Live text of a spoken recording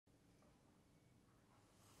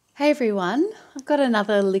Hey everyone, I've got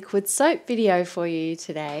another liquid soap video for you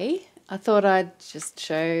today. I thought I'd just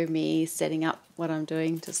show me setting up what I'm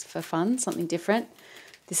doing just for fun, something different.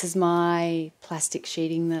 This is my plastic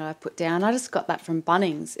sheeting that I put down. I just got that from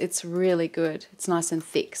Bunnings. It's really good. It's nice and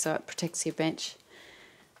thick so it protects your bench.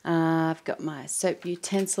 I've got my soap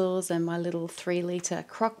utensils and my little 3-litre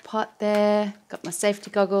crock pot there. Got my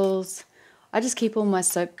safety goggles. I just keep all my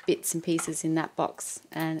soap bits and pieces in that box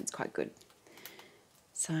and it's quite good.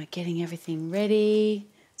 So getting everything ready.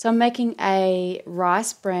 So I'm making a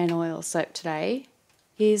rice bran oil soap today.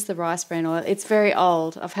 Here's the rice bran oil. It's very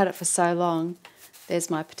old. I've had it for so long.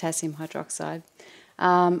 There's my potassium hydroxide.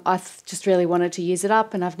 I just really wanted to use it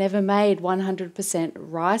up, and I've never made 100%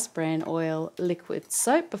 rice bran oil liquid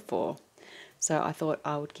soap before. So I thought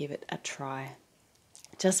I would give it a try,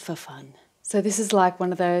 just for fun. So this is like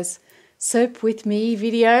one of those soap with me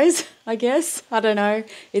videos, I guess. I don't know.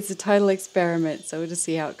 It's a total experiment, so we'll just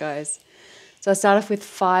see how it goes. So I start off with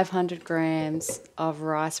 500 grams of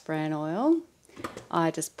rice bran oil.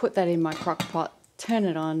 I just put that in my crock pot, turn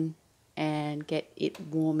it on, and get it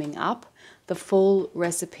warming up. The full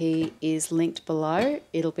recipe is linked below.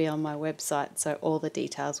 It'll be on my website, so all the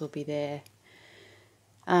details will be there.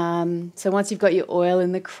 So once you've got your oil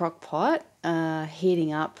in the crock pot,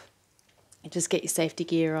 heating up, you just get your safety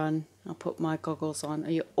gear on. I'll put my goggles on.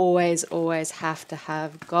 You always have to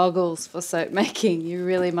have goggles for soap making. You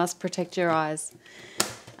really must protect your eyes.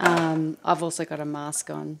 I've also got a mask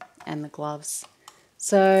on and the gloves.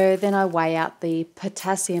 So then I weigh out the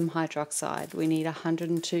potassium hydroxide. We need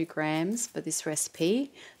 102 grams for this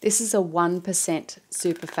recipe. This is a 1%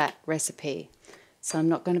 superfat recipe. So I'm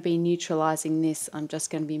not going to be neutralising this. I'm just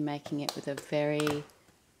going to be making it with a very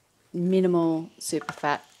minimal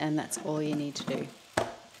superfat, and that's all you need to do.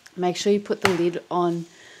 Make sure you put the lid on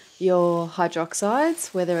your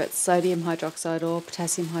hydroxides, whether it's sodium hydroxide or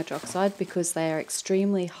potassium hydroxide, because they are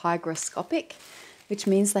extremely hygroscopic, which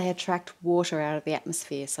means they attract water out of the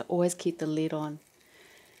atmosphere, so always keep the lid on.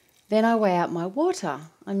 Then I weigh out my water.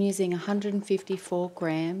 I'm using 154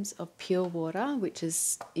 grams of pure water, which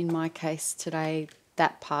is, in my case today,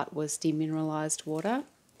 that part was demineralised water.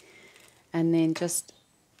 And then just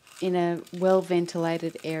in a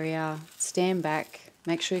well-ventilated area, stand back,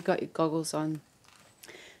 make sure you've got your goggles on,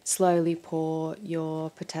 slowly pour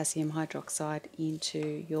your potassium hydroxide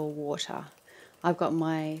into your water. I've got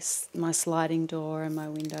my sliding door and my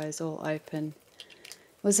windows all open.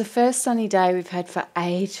 It was the first sunny day we've had for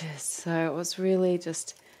ages, so it was really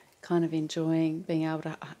just kind of enjoying being able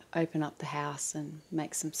to open up the house and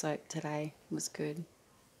make some soap today. It was good.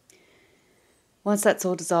 Once that's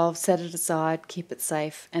all dissolved, set it aside, keep it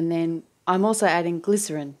safe, and then I'm also adding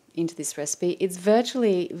glycerin into this recipe. It's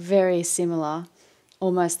virtually very similar,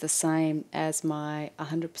 almost the same as my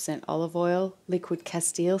 100% olive oil liquid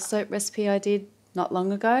castile soap recipe I did not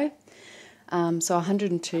long ago. So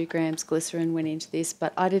 102 grams glycerin went into this,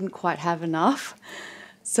 but I didn't quite have enough.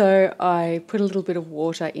 So I put a little bit of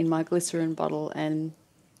water in my glycerin bottle and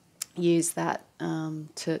used that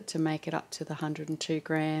to make it up to the 102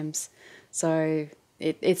 grams. So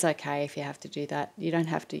it's okay if you have to do that. You don't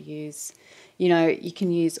have to use, you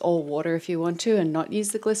can use all water if you want to and not use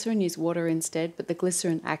the glycerin, use water instead, but the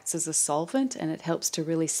glycerin acts as a solvent and it helps to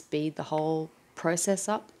really speed the whole process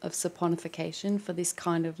up of saponification for this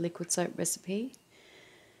kind of liquid soap recipe.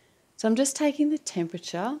 So I'm just taking the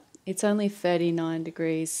temperature. It's only 39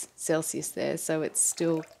 degrees Celsius there, so it's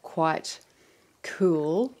still quite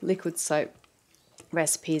cool. Liquid soap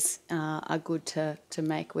recipes are good to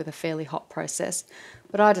make with a fairly hot process,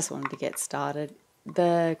 but I just wanted to get started.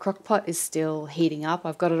 The crock pot is still heating up.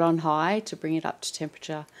 I've got it on high to bring it up to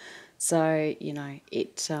temperature, so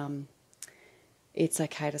it's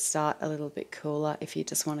okay to start a little bit cooler if you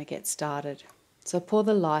just want to get started. So pour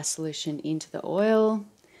the lye solution into the oil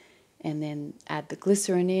and then add the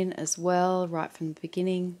glycerin in as well right from the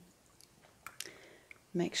beginning.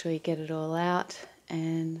 Make sure you get it all out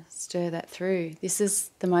and stir that through. This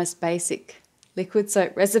is the most basic liquid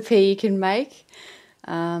soap recipe you can make.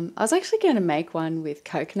 I was actually going to make one with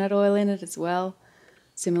coconut oil in it as well,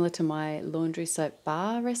 similar to my laundry soap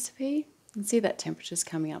bar recipe. You can see that temperature's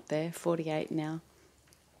coming up there, 48 now.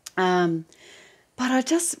 But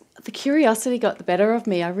the curiosity got the better of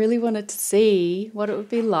me. I really wanted to see what it would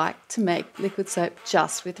be like to make liquid soap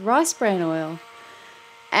just with rice bran oil.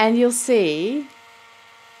 And you'll see,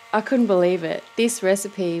 I couldn't believe it. This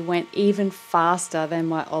recipe went even faster than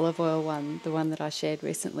my olive oil one, the one that I shared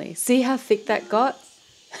recently. See how thick that got?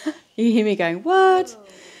 You hear me going, what?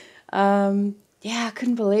 Yeah, I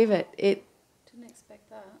couldn't believe it. Didn't expect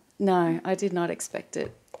that. No, I did not expect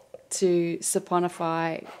it to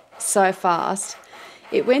saponify so fast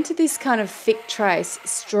It went to this kind of thick trace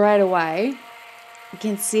straight away. You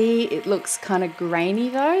can see it looks kind of grainy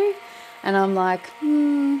though. And I'm like,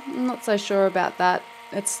 I'm not so sure about that.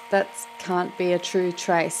 That can't be a true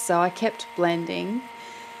trace. So I kept blending.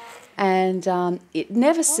 And it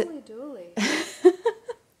never... Holy dooly.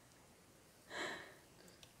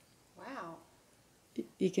 Wow.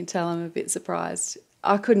 You can tell I'm a bit surprised.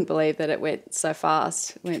 I couldn't believe that it went so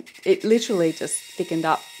fast. It literally just thickened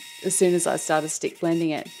up as soon as I started stick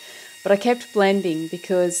blending it. But I kept blending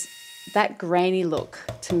because that grainy look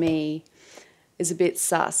to me is a bit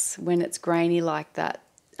sus. When it's grainy like that,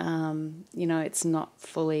 you know, it's not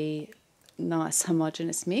fully nice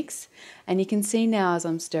homogeneous mix. And you can see now as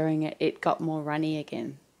I'm stirring it, it got more runny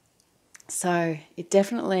again. So it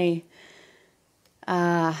definitely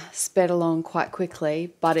sped along quite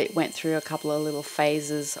quickly, but it went through a couple of little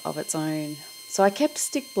phases of its own. So I kept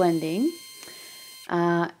stick blending.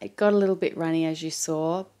 It got a little bit runny as you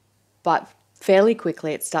saw, but fairly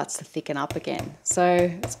quickly it starts to thicken up again.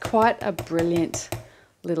 So it's quite a brilliant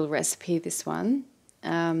little recipe, this one.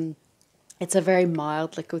 It's a very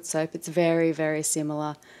mild liquid soap. It's very, very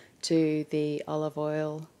similar to the olive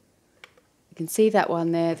oil. You can see that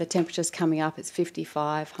one there, the temperature's coming up. It's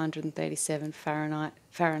 55, 137 Fahrenheit,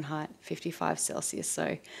 55 Celsius.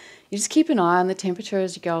 So you just keep an eye on the temperature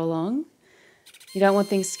as you go along. You don't want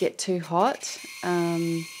things to get too hot.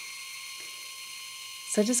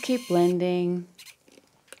 So just keep blending.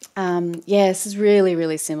 Yeah, this is really,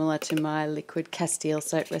 really similar to my liquid castile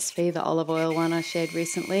soap recipe, the olive oil one I shared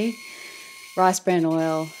recently. Rice bran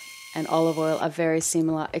oil and olive oil are very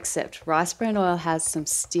similar, except rice bran oil has some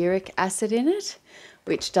stearic acid in it,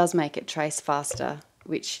 which does make it trace faster,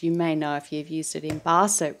 which you may know if you've used it in bar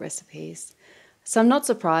soap recipes. So I'm not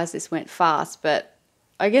surprised this went fast, but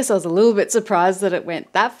I guess I was a little bit surprised that it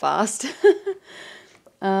went that fast.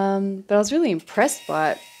 But I was really impressed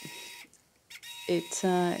by it.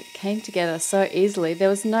 It came together so easily. There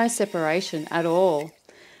was no separation at all.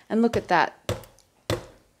 And look at that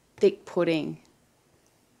thick pudding.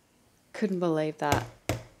 Couldn't believe that.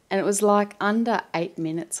 And it was like under 8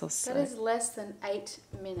 minutes or so. That is less than 8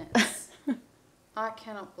 minutes. I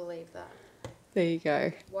cannot believe that. There you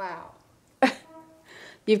go. Wow.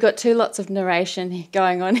 You've got two lots of narration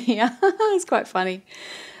going on here. It's quite funny.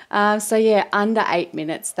 So yeah, under 8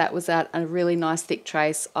 minutes, that was at a really nice thick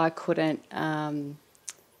trace. I couldn't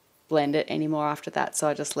blend it anymore after that, so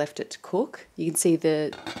I just left it to cook. You can see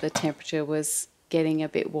the temperature was getting a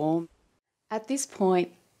bit warm. At this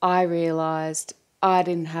point, I realised I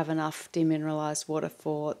didn't have enough demineralised water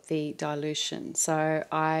for the dilution, so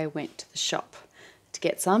I went to the shop to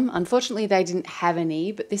get some. Unfortunately, they didn't have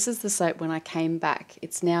any, but this is the soap when I came back.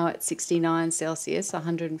 It's now at 69 Celsius,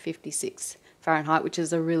 156 Fahrenheit, which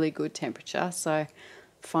is a really good temperature. So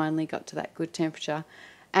finally got to that good temperature.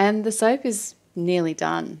 And the soap is nearly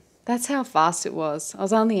done. That's how fast it was. I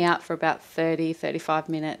was only out for about 30, 35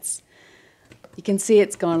 minutes. You can see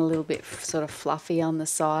it's gone a little bit sort of fluffy on the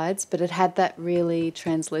sides, but it had that really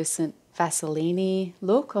translucent Vaseline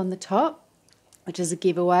look on the top, which is a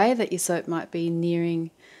giveaway that your soap might be nearing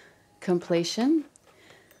completion.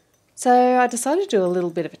 So I decided to do a little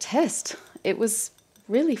bit of a test. It was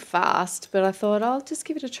really fast, but I thought I'll just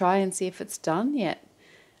give it a try and see if it's done yet.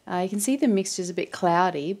 You can see the mixture's a bit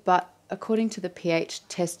cloudy, but according to the pH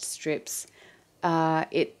test strips,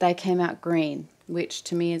 they came out green, which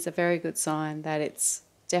to me is a very good sign that it's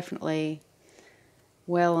definitely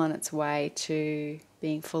well on its way to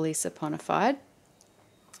being fully saponified.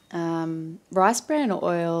 Rice bran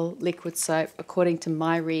oil liquid soap, according to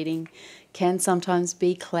my reading, can sometimes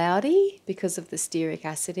be cloudy because of the stearic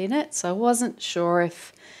acid in it. So I wasn't sure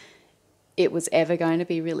if it was ever going to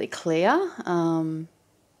be really clear.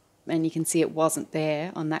 And you can see it wasn't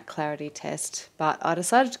there on that clarity test. But I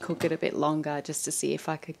decided to cook it a bit longer just to see if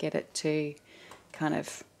I could get it to kind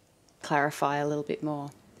of clarify a little bit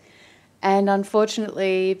more. And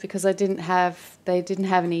unfortunately, because they didn't have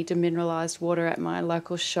any demineralised water at my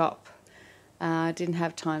local shop, I didn't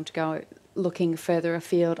have time to go looking further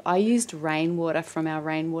afield. I used rainwater from our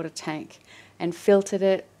rainwater tank and filtered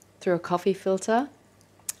it through a coffee filter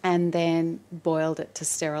and then boiled it to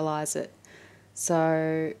sterilise it.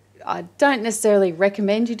 So I don't necessarily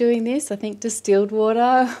recommend you doing this. I think distilled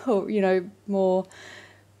water or, more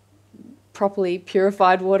properly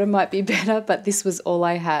purified water might be better, but this was all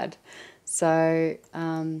I had. So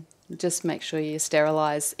just make sure you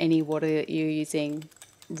sterilise any water that you're using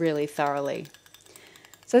really thoroughly.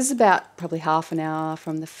 So this is about probably half an hour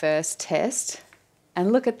from the first test.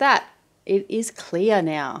 And look at that, it is clear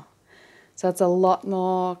now. So it's a lot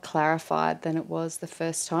more clarified than it was the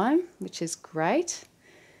first time, which is great.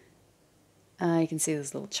 You can see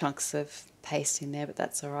there's little chunks of paste in there, but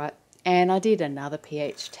that's all right. And I did another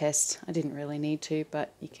pH test. I didn't really need to,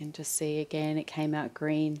 but you can just see again it came out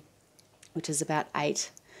green, which is about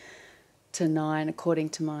 8 to 9 according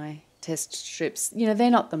to my test strips. You know, they're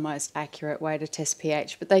not the most accurate way to test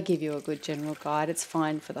pH, but they give you a good general guide. It's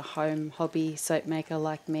fine for the home hobby soap maker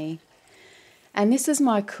like me. And this is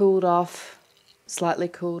my cooled off, slightly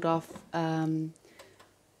cooled off,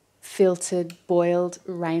 filtered boiled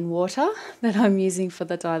rainwater that I'm using for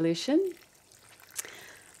the dilution.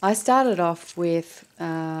 I started off with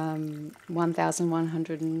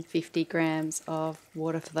 1,150 grams of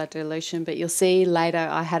water for the dilution, but you'll see later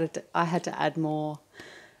I had to add more.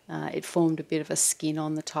 It formed a bit of a skin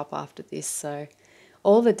on the top after this, so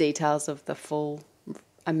all the details of the full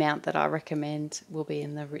amount that I recommend will be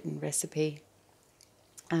in the written recipe.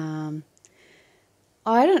 I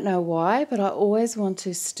don't know why, but I always want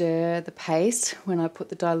to stir the paste when I put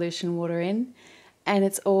the dilution water in, and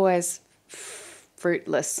it's always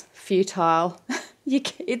fruitless, futile.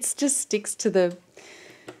 It just sticks to the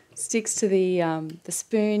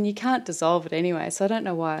spoon. You can't dissolve it anyway, so I don't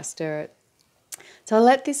know why I stir it. So I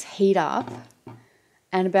let this heat up,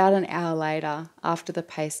 and about an hour later, after the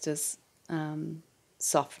paste is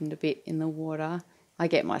softened a bit in the water, I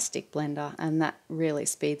get my stick blender, and that really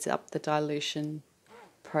speeds up the dilution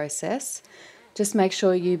process. Just make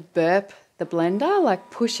sure you burp the blender, like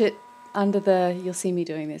push it under the, you'll see me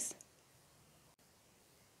doing this.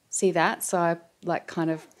 See that? So I like kind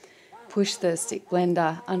of push the stick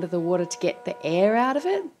blender under the water to get the air out of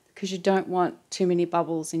it, because you don't want too many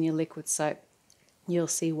bubbles in your liquid soap. You'll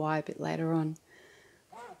see why a bit later on.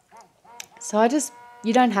 So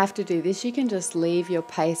you don't have to do this. You can just leave your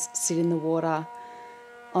paste sit in the water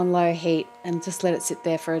on low heat and just let it sit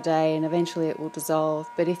there for a day, and eventually it will dissolve.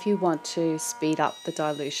 But if you want to speed up the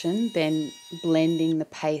dilution, then blending the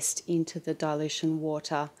paste into the dilution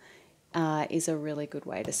water is a really good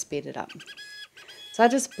way to speed it up. So I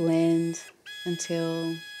just blend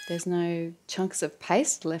until there's no chunks of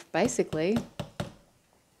paste left, basically.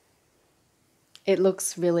 It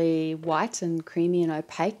looks really white and creamy and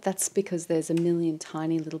opaque. That's because there's a million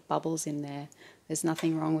tiny little bubbles in there. There's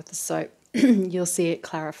nothing wrong with the soap. You'll see it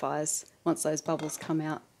clarifies once those bubbles come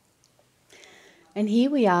out. And here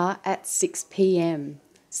we are at 6 p.m.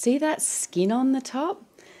 See that skin on the top?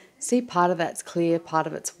 See, part of that's clear, part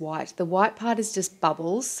of it's white. The white part is just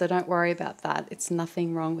bubbles, so don't worry about that. It's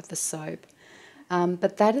nothing wrong with the soap.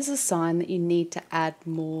 But that is a sign that you need to add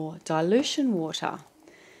more dilution water.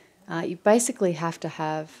 You basically have to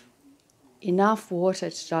have enough water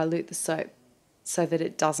to dilute the soap so that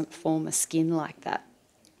it doesn't form a skin like that.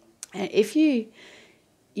 And if you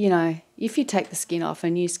take the skin off, a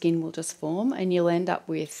new skin will just form, and you'll end up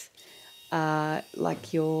with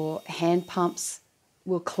like your hand pumps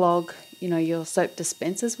will clog, your soap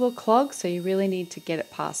dispensers will clog, so you really need to get it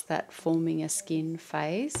past that forming a skin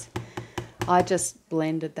phase. I just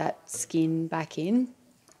blended that skin back in.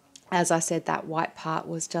 As I said, that white part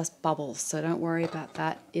was just bubbles, so don't worry about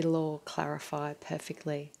that. It'll all clarify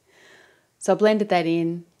perfectly. So I blended that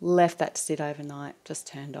in, left that to sit overnight, just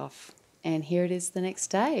turned off. And here it is the next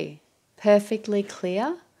day. Perfectly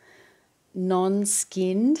clear,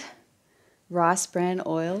 non-skinned rice bran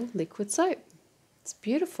oil liquid soap. It's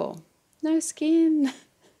beautiful. No skin.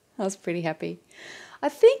 I was pretty happy. I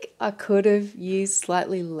think I could have used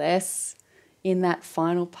slightly less in that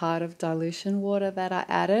final part of dilution water that I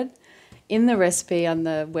added. In the recipe on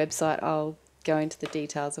the website, I'll go into the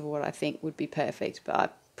details of what I think would be perfect, but I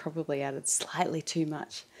probably added slightly too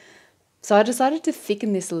much. So I decided to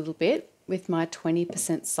thicken this a little bit with my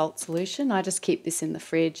 20% salt solution. I just keep this in the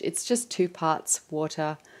fridge. It's just 2 parts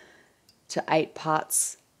water to 8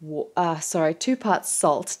 parts, 2 parts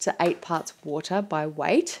salt to 8 parts water by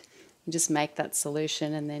weight. You just make that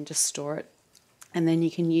solution and then just store it. And then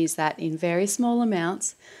you can use that in very small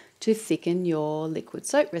amounts to thicken your liquid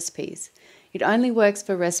soap recipes. It only works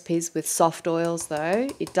for recipes with soft oils though.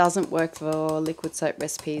 It doesn't work for liquid soap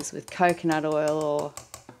recipes with coconut oil or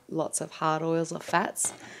lots of hard oils or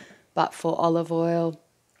fats. But for olive oil,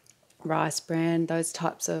 rice bran, those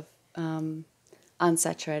types of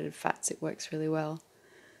unsaturated fats, it works really well.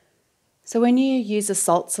 So when you use a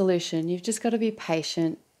salt solution, you've just got to be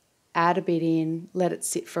patient, add a bit in, let it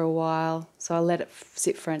sit for a while. So I let it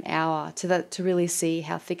sit for an hour to really see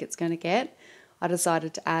how thick it's going to get. I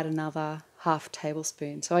decided to add another half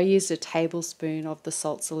tablespoon. So I used a tablespoon of the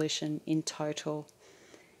salt solution in total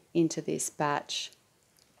into this batch.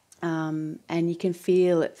 And you can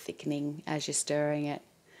feel it thickening as you're stirring it.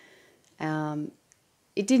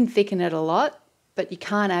 It didn't thicken it a lot. but you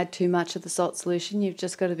can't add too much of the salt solution. You've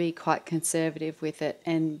just got to be quite conservative with it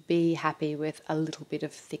and be happy with a little bit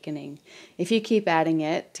of thickening. If you keep adding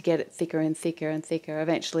it to get it thicker and thicker and thicker,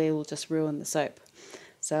 eventually it will just ruin the soap.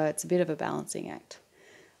 So it's a bit of a balancing act.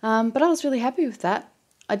 But I was really happy with that.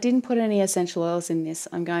 I didn't put any essential oils in this.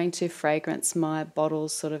 I'm going to fragrance my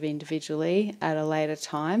bottles sort of individually at a later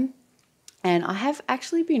time. And I have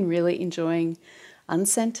actually been really enjoying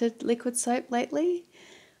unscented liquid soap lately.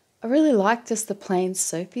 I really like just the plain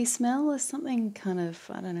soapy smell. There's something kind of,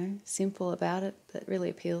 I don't know, simple about it that really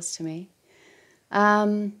appeals to me.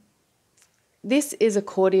 This is a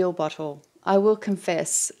cordial bottle. I will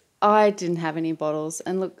confess, I didn't have any bottles.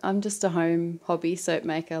 And look, I'm just a home hobby soap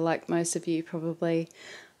maker like most of you probably.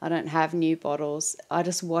 I don't have new bottles. I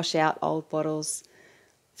just wash out old bottles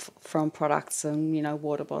from products and, you know,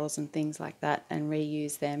 water bottles and things like that and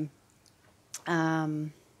reuse them.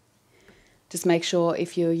 Just make sure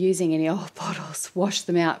if you're using any old bottles, wash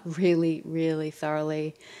them out really, really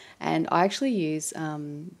thoroughly. And I actually use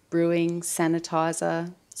brewing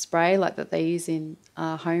sanitizer spray like that they use in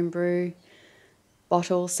homebrew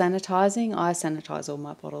bottle sanitizing. I sanitize all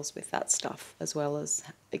my bottles with that stuff as well as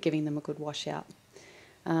giving them a good wash out.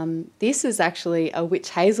 This is actually a witch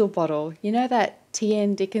hazel bottle. You know that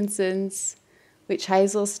T.N. Dickinson's witch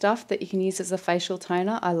hazel stuff that you can use as a facial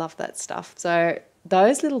toner? I love that stuff. So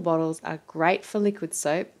those little bottles are great for liquid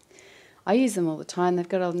soap. I use them all the time. They've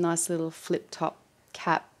got a nice little flip top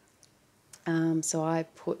cap. So I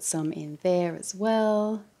put some in there as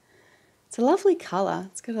well. It's a lovely colour.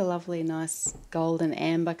 It's got a lovely, nice golden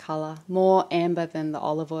amber colour. More amber than the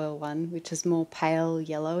olive oil one, which is more pale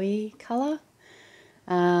yellowy colour.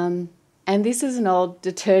 And this is an old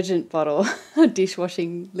detergent bottle, a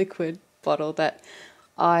dishwashing liquid bottle that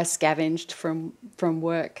I scavenged from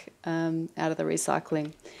work out of the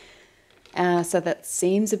recycling. So that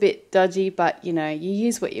seems a bit dodgy, but you know, you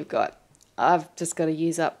use what you've got. I've just got to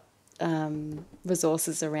use up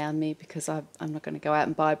resources around me because I'm not going to go out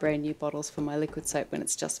and buy brand new bottles for my liquid soap when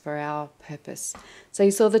it's just for our purpose. So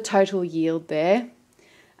you saw the total yield there,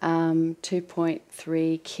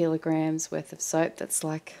 2.3 kilograms worth of soap. That's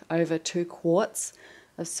like over 2 quarts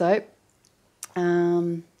of soap.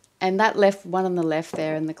 And that left one on the left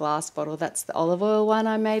there in the glass bottle, that's the olive oil one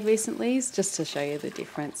I made recently, just to show you the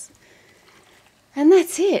difference. And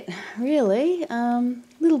that's it, really.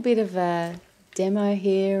 Little bit of a demo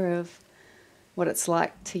here of what it's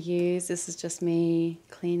like to use. This is just me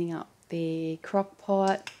cleaning up the crock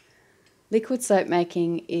pot. Liquid soap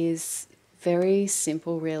making is very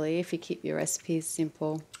simple, really, if you keep your recipes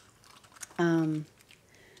simple.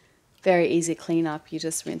 Very easy cleanup. You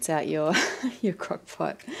just rinse out your crock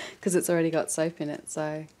pot because it's already got soap in it,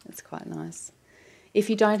 so it's quite nice. If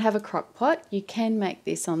you don't have a crock pot, you can make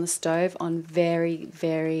this on the stove on very,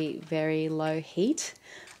 very, very low heat.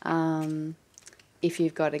 If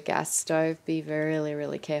you've got a gas stove, be really,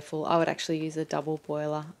 really careful. I would actually use a double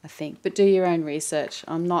boiler, I think, but do your own research.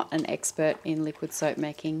 I'm not an expert in liquid soap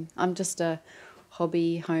making. I'm just a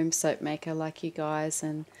hobby home soap maker like you guys,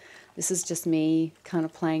 and this is just me kind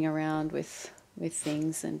of playing around with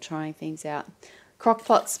things and trying things out.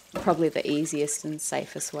 Crockpot's probably the easiest and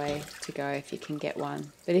safest way to go if you can get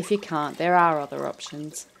one. But if you can't, there are other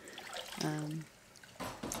options.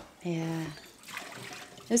 Yeah.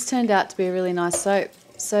 This turned out to be a really nice soap.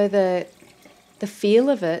 So the feel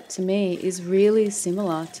of it, to me, is really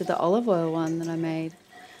similar to the olive oil one that I made.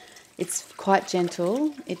 It's quite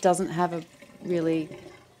gentle. It doesn't have a really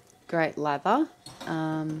great lather.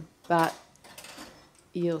 But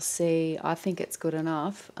you'll see, I think it's good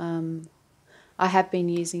enough. I have been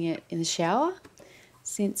using it in the shower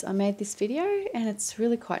since I made this video, and it's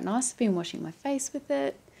really quite nice. I've been washing my face with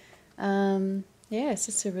it. Yeah, it's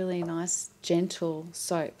just a really nice, gentle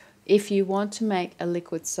soap. If you want to make a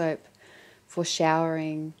liquid soap for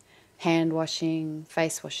showering, hand washing,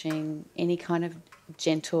 face washing, any kind of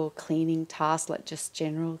gentle cleaning task, like just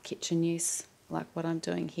general kitchen use, like what I'm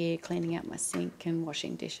doing here, cleaning out my sink and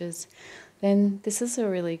washing dishes, then this is a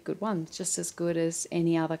really good one, just as good as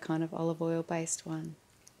any other kind of olive oil based one.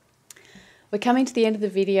 We're coming to the end of the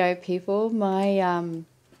video, people. My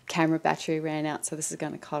camera battery ran out, so this is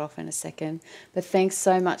going to cut off in a second. But thanks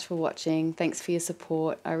so much for watching. Thanks for your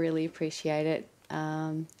support. I really appreciate it.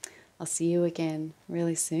 I'll see you again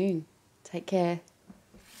really soon. Take care.